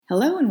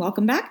Hello and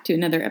welcome back to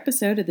another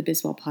episode of the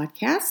Biswell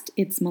Podcast.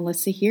 It's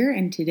Melissa here,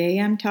 and today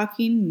I'm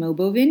talking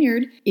Mobo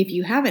Vineyard. If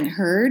you haven't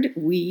heard,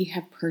 we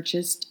have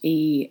purchased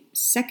a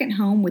second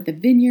home with a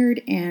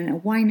vineyard and a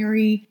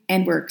winery,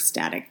 and we're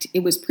ecstatic. It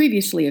was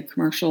previously a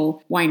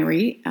commercial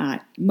winery.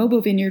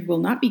 Mobo Vineyard will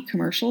not be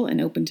commercial and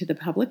open to the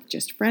public,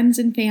 just friends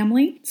and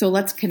family. So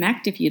let's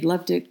connect. If you'd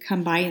love to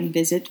come by and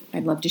visit,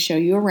 I'd love to show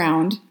you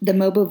around. The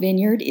Mobo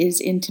Vineyard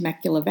is in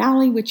Temecula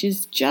Valley, which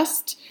is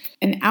just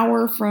an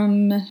hour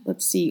from,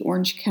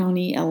 Orange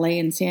County, LA,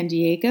 and San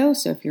Diego.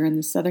 So if you're in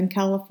the Southern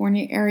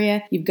California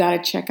area, you've got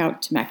to check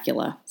out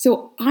Temecula.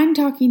 So I'm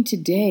talking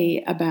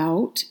today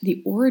about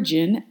the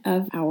origin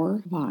of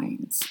our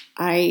vines.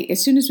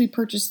 As soon as we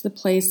purchased the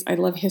place, I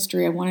love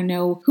history. I want to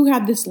know who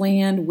had this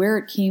land, where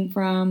it came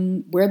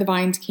from, where the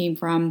vines came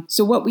from.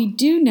 So what we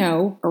do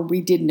know, or we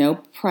did know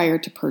prior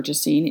to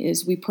purchasing,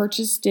 is we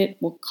purchased it,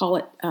 we'll call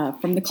it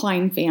from the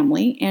Klein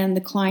family, and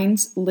the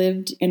Kleins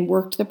lived and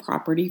worked the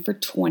property for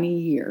 20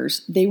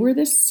 years. They were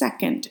the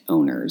second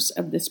owners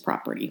of this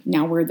property.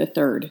 Now we're the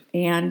third.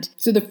 And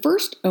so the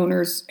first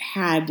owners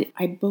had,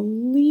 I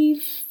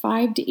believe,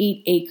 5 to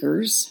 8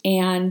 acres,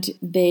 and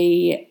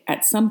they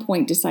at some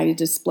point decided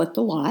to split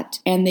the lot,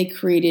 and they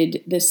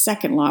created the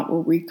second lot where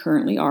we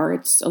currently are.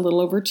 It's a little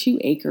over 2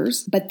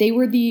 acres, but they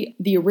were the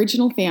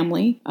original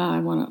family.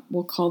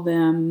 We'll call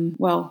them,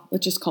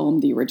 let's just call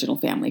them the original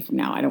family from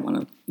now. I don't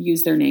want to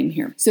use their name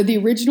here. So the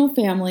original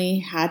family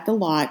had the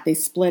lot. They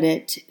split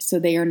it. So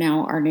they are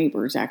now our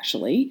neighbors,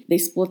 actually. They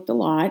split the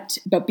lot.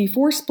 But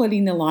before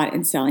splitting the lot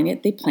and selling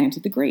it, they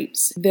planted the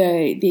grapes.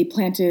 They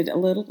planted a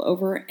little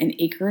over an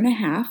acre and a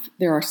half.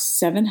 There are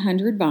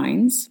 700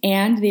 vines,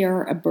 and they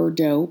are a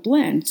Bordeaux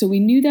blend. So we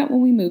knew that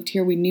when we moved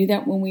here. We knew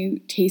that when we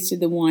tasted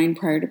the wine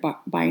prior to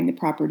buying the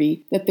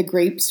property, that the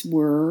grapes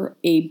were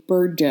a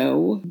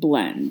Bordeaux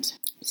blend.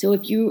 So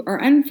if you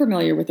are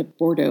unfamiliar with a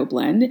Bordeaux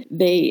blend,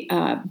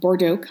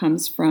 Bordeaux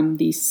comes from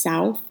the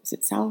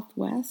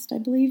southwest, I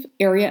believe,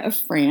 area of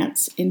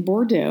France in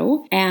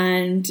Bordeaux.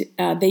 And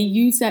they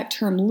use that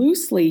term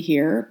loosely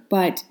here.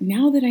 But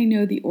now that I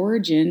know the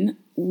origin,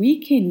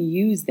 we can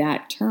use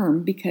that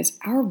term because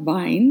our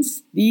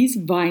vines, these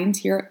vines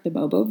here at the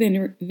Mobo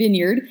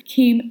Vineyard,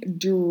 came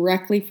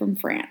directly from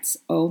France.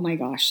 Oh my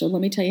gosh. So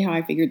let me tell you how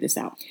I figured this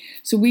out.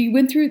 So we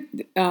went through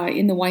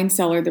in the wine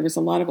cellar, there was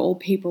a lot of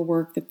old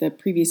paperwork that the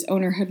previous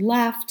owner had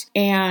left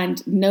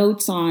and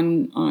notes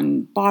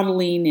on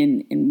bottling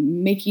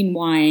and making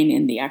wine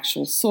and the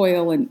actual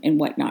soil and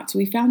whatnot. So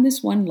we found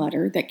this one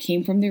letter that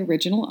came from the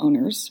original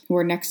owners who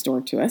are next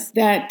door to us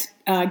that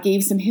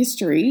gave some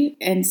history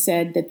and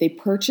said that they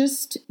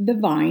purchased the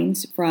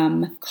vines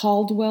from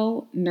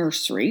Caldwell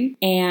Nursery,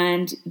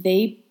 and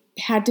they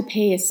had to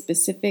pay a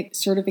specific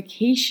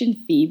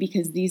certification fee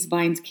because these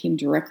vines came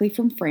directly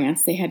from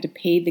France. They had to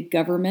pay the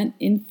government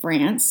in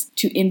France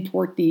to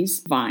import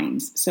these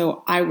vines.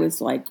 So I was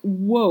like,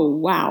 whoa,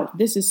 wow,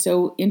 this is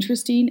so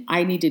interesting.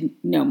 I need to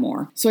know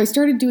more. So I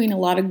started doing a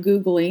lot of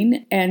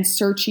Googling and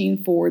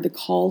searching for the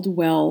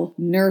Caldwell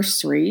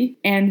Nursery.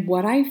 And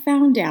what I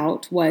found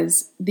out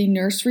was the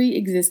nursery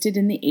existed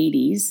in the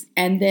 80s,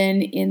 and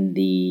then in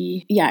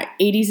the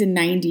 80s and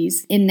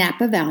 90s in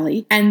Napa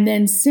Valley. And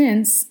then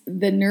since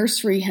the nursery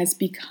has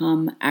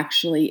become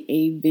actually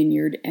a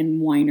vineyard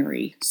and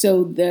winery.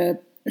 So the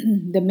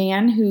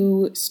man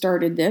who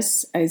started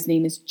this, his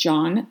name is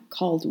John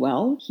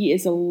Caldwell. He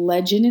is a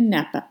legend in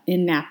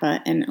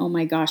Napa, and oh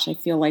my gosh, I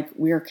feel like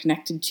we are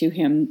connected to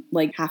him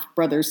like half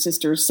brothers,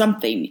 sisters,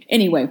 something.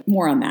 Anyway,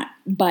 more on that.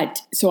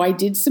 But so I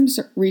did some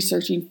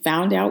researching,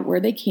 found out where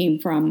they came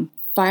from.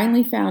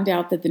 Finally found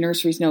out that the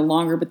nursery is no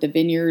longer, but the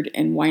vineyard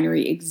and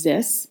winery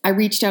exists. I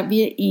reached out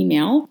via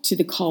email to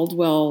the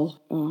Caldwell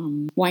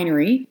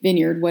winery,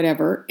 vineyard,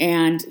 whatever,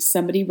 and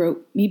somebody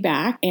wrote me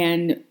back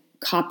and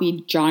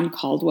copied John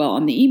Caldwell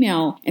on the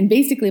email. And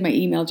basically my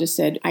email just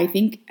said, I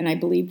think and I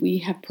believe we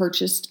have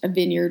purchased a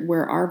vineyard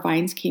where our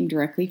vines came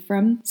directly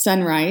from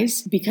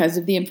Sunrise because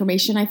of the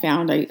information I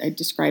found. I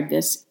described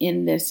this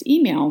in this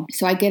email.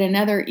 So I get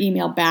another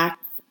email back,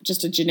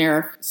 just a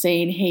generic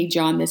saying, hey,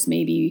 John, this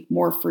may be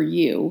more for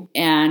you.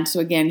 And so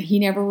again, he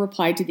never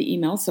replied to the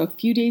email. So a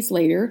few days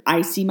later,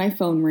 I see my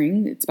phone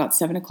ring. It's about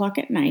 7:00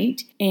 at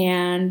night,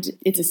 and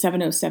it's a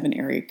 707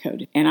 area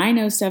code. And I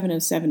know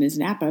 707 is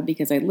Napa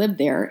because I lived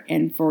there.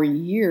 And for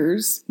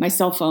years, my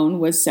cell phone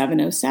was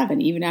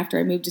 707, even after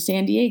I moved to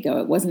San Diego.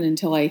 It wasn't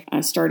until I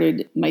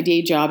started my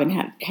day job and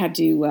had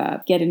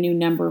to get a new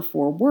number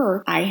for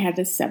work, I had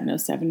a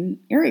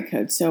 707 area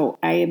code. So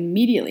I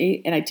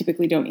immediately, and I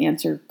typically don't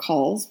answer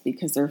calls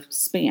because they're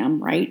spam,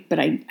 right? But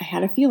I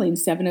had a feeling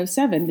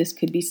 707, this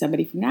could be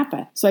somebody from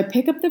Napa. So I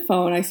pick up the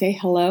phone, I say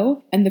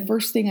hello, and the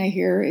first thing I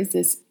hear is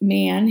this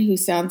man who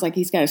sounds like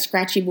he's got a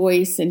scratchy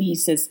voice, and he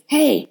says,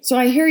 hey, so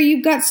I hear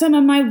you've got some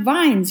of my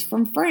vines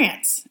from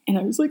France. And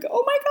I was like,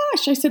 oh my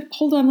gosh. I said,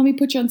 hold on, let me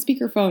put you on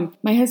speakerphone.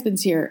 My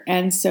husband's here.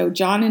 And so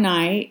John and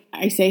I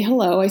say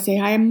hello. I say,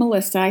 hi, I'm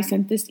Melissa. I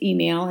sent this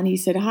email. And he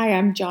said, hi,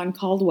 I'm John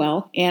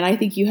Caldwell. And I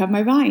think you have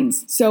my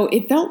vines. So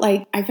I felt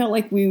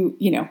like we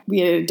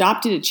had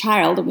adopted adopted a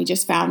child, and we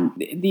just found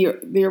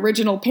the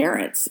original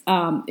parents.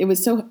 I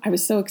was so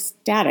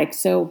ecstatic.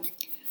 So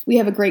we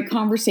have a great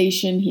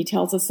conversation. He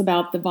tells us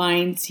about the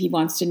vines. He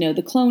wants to know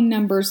the clone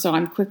numbers. So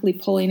I'm quickly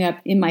pulling up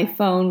in my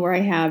phone where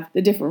I have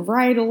the different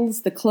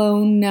varietals, the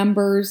clone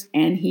numbers,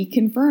 and he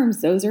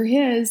confirms those are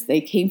his.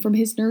 They came from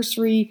his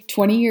nursery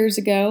 20 years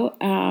ago.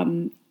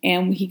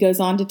 And he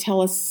goes on to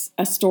tell us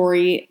a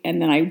story,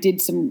 and then I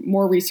did some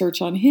more research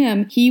on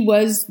him. He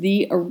was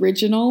the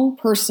original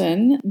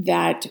person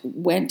that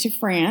went to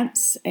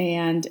France,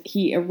 and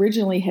he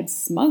originally had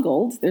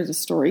smuggled, there's a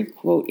story,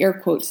 quote, air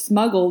quote,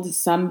 smuggled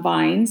some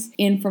vines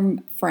in from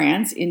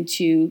France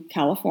into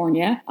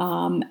California.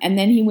 And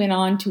then he went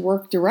on to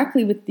work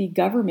directly with the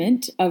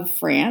government of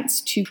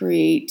France to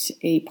create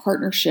a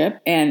partnership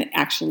and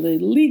actually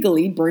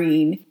legally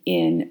bring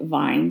in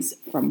vines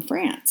from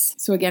France.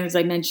 So again, as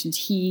I mentioned,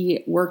 he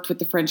worked with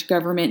the French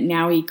government.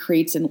 Now he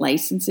creates and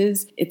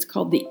licenses. It's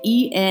called the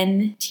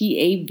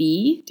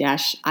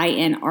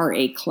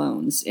ENTAV-INRA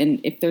clones.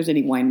 And if there's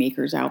any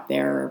winemakers out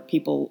there or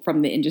people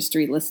from the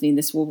industry listening,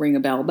 this will ring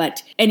a bell.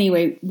 But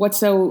anyway, what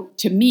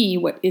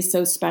is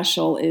so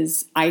special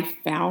is I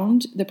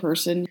found the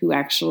person who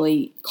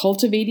actually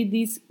cultivated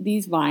these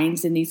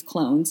vines and these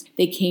clones.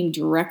 They came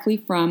directly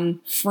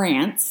from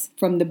France,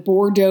 from the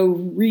Bordeaux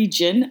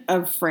region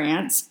of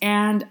France,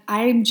 and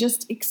I'm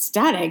just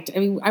ecstatic. I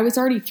mean, I was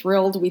already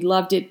thrilled. We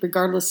loved it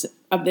regardless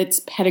of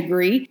its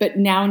pedigree, but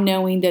now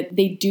knowing that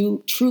they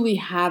do truly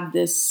have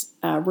this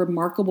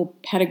remarkable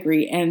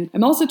pedigree. And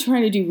I'm also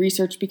trying to do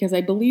research because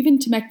I believe in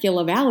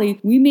Temecula Valley,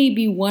 we may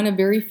be one of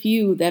very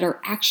few that are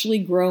actually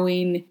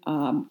growing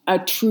a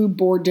true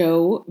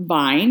Bordeaux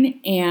vine.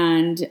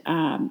 And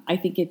I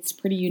think it's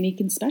pretty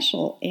unique and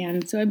special.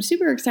 And so I'm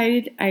super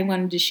excited. I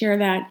wanted to share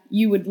that.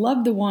 You would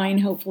love the wine,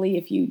 hopefully,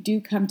 if you do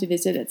come to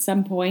visit at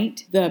some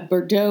point. The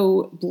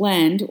Bordeaux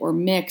blend or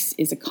mix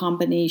is a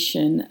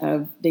combination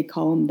of, they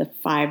call them the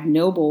Five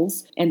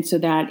Nobles. And so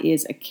that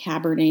is a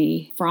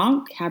Cabernet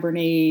Franc,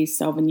 Cabernet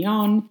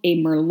Sauvignon,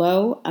 a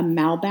Merlot, a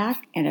Malbec,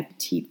 and a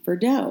Petit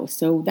Verdot.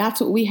 So that's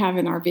what we have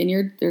in our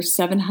vineyard. There's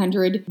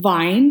 700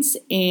 vines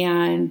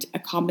and a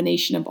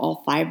combination of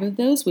all five of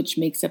those, which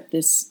makes up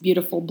this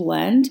beautiful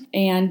blend.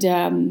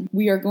 And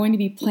we are going to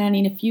be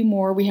planting a few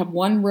more. We have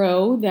one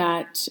row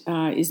that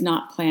is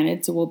not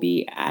planted, so we'll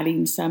be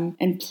adding some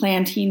and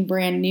planting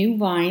brand new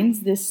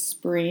vines this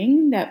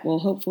spring that will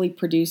hopefully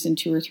produce in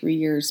 2 or 3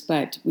 years.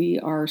 But we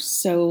are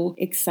so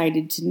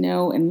excited to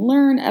know and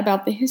learn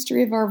about the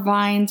history of our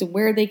vines and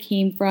where they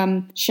came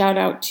from. Shout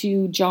out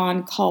to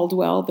John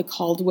Caldwell, the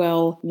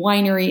Caldwell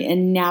Winery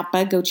in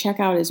Napa. Go check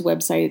out his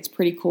website. It's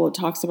pretty cool. It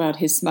talks about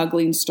his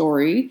smuggling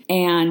story.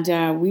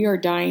 And we are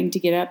dying to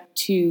get up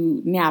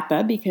to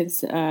Napa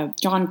because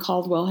John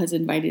Caldwell has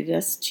invited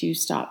us to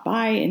stop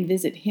by and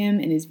visit him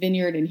and his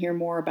vineyard and hear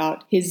more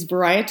about his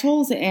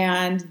varietals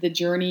and the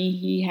journey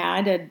he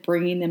had at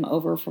bringing them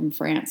over from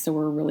France. So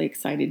we're really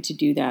excited to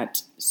do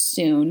that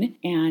soon.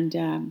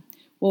 And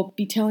we'll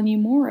be telling you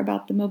more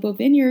about the Mobo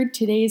Vineyard.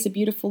 Today is a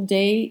beautiful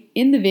day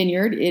in the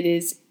vineyard. It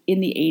is in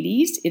the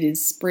 80s. It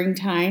is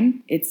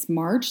springtime. It's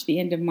March, the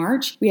end of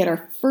March. We had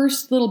our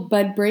first little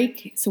bud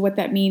break. So what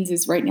that means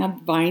is right now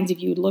the vines,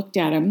 if you looked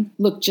at them,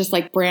 look just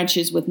like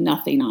branches with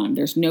nothing on them.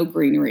 There's no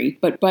greenery.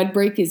 But bud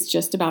break is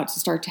just about to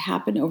start to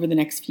happen over the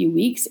next few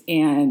weeks.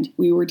 And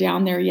we were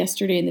down there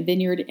yesterday in the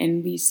vineyard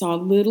and we saw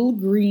little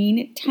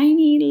green,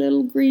 tiny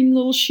little green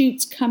little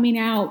shoots coming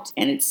out.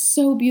 And it's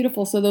so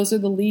beautiful. So those are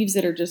the leaves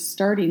that are just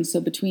starting.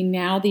 So between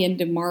now, the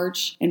end of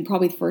March, and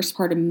probably the first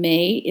part of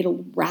May,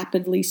 it'll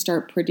rapidly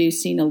start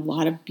producing a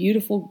lot of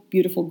beautiful,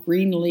 beautiful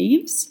green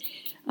leaves.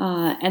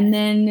 And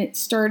then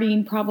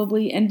starting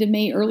probably end of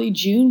May, early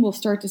June, we'll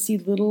start to see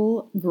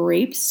little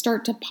grapes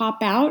start to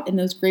pop out, and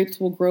those grapes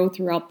will grow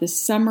throughout the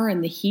summer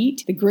and the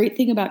heat. The great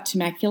thing about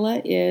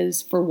Temecula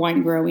is for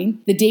wine growing,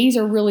 the days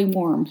are really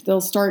warm. They'll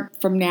start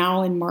from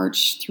now in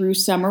March through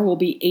summer will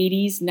be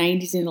 80s,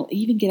 90s, and it'll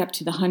even get up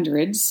to the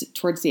hundreds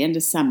towards the end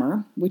of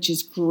summer, which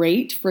is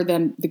great for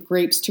the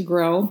grapes to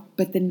grow,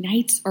 but the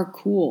nights are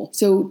cool.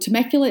 So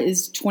Temecula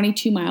is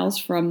 22 miles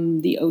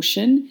from the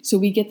ocean, so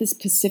we get this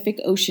Pacific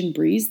Ocean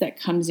breeze that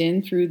comes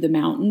in through the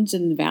mountains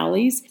and the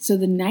valleys. So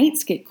the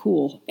nights get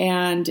cool.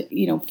 And,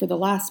 for the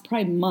last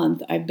probably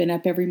month, I've been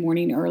up every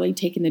morning early,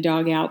 taking the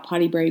dog out,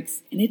 potty breaks,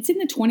 and it's in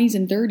the 20s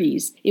and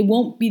 30s. It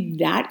won't be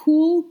that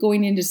cool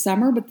going into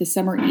summer, but the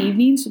summer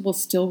evenings will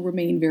still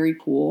remain very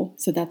cool.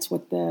 So that's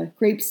what the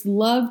grapes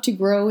love to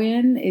grow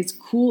in, is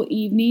cool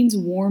evenings,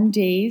 warm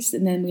days.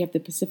 And then we have the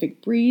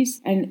Pacific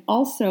breeze. And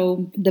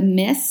also the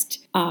mist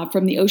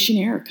from the ocean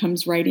air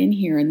comes right in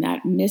here, and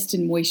that mist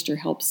and moisture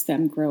helps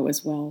them grow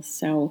as well.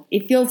 So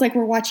it feels like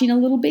we're watching a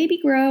little baby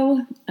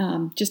grow,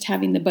 just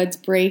having the buds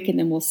break, and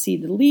then we'll see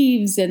the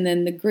leaves, and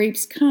then the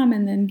grapes come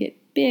and then get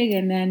big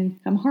and then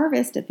come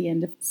harvest at the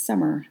end of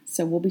summer.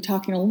 So we'll be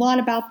talking a lot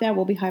about that.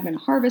 We'll be having a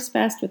harvest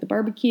fest with a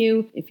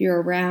barbecue. If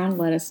you're around,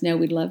 let us know.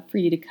 We'd love for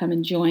you to come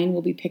and join.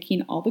 We'll be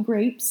picking all the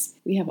grapes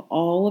We have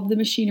all of the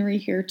machinery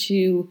here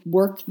to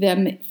work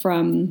them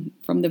from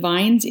the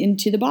vines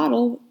into the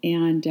bottle,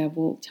 and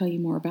we'll tell you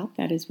more about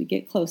that as we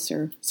get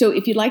closer. So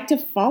if you'd like to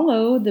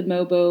follow the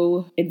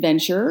Mobo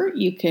adventure,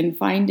 you can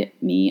find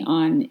me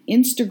on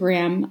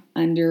Instagram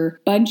under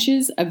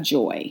Bunches of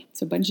Joy.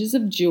 So Bunches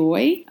of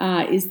Joy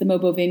is the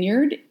Mobo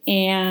Vineyard,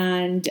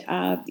 and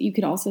you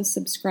can also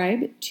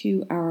subscribe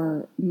to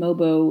our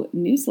Mobo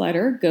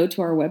newsletter. Go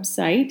to our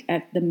website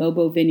at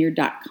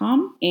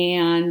themobovineyard.com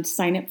and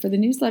sign up for the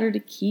newsletter to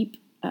keep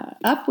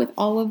up with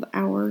all of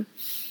our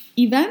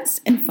events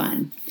and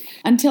fun.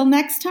 Until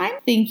next time,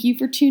 thank you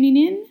for tuning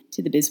in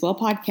to the Bizwell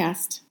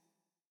Podcast.